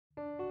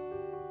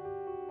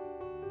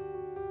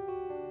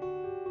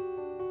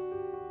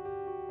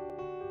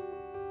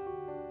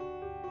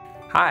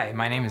Hi,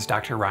 my name is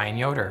Dr. Ryan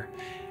Yoder,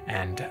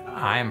 and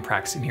I am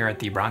practicing here at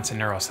the Bronson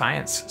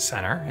Neuroscience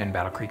Center in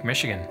Battle Creek,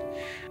 Michigan.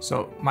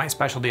 So my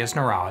specialty is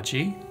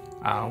neurology.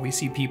 We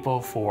see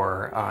people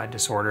for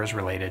disorders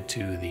related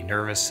to the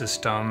nervous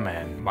system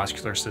and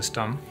muscular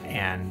system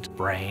and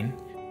brain.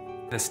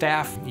 The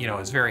staff,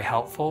 is very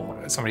helpful.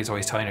 Somebody's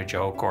always telling a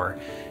joke or,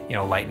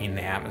 lightening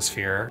the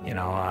atmosphere,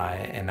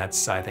 and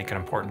that's, I think, an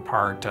important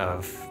part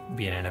of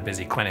being in a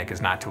busy clinic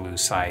is not to lose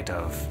sight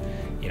of,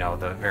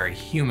 the very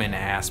human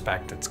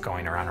aspect that's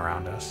going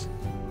around us.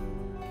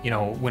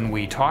 When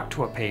we talk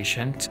to a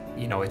patient,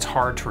 it's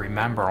hard to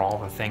remember all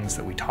the things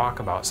that we talk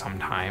about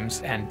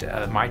sometimes, and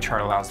my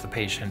chart allows the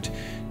patient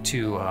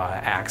to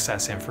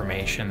access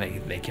information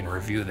that they can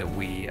review that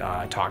we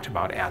talked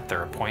about at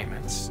their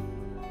appointments.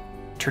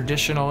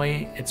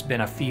 Traditionally, it's been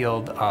a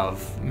field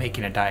of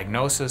making a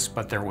diagnosis,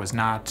 but there was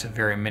not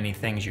very many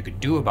things you could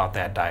do about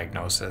that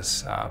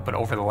diagnosis. But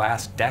over the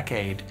last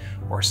decade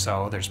or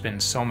so, there's been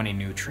so many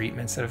new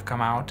treatments that have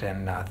come out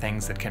and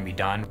things that can be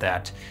done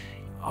that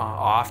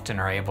often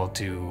are able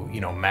to,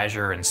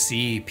 measure and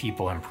see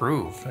people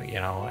improve,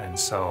 and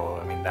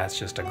so, that's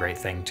just a great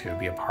thing to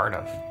be a part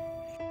of.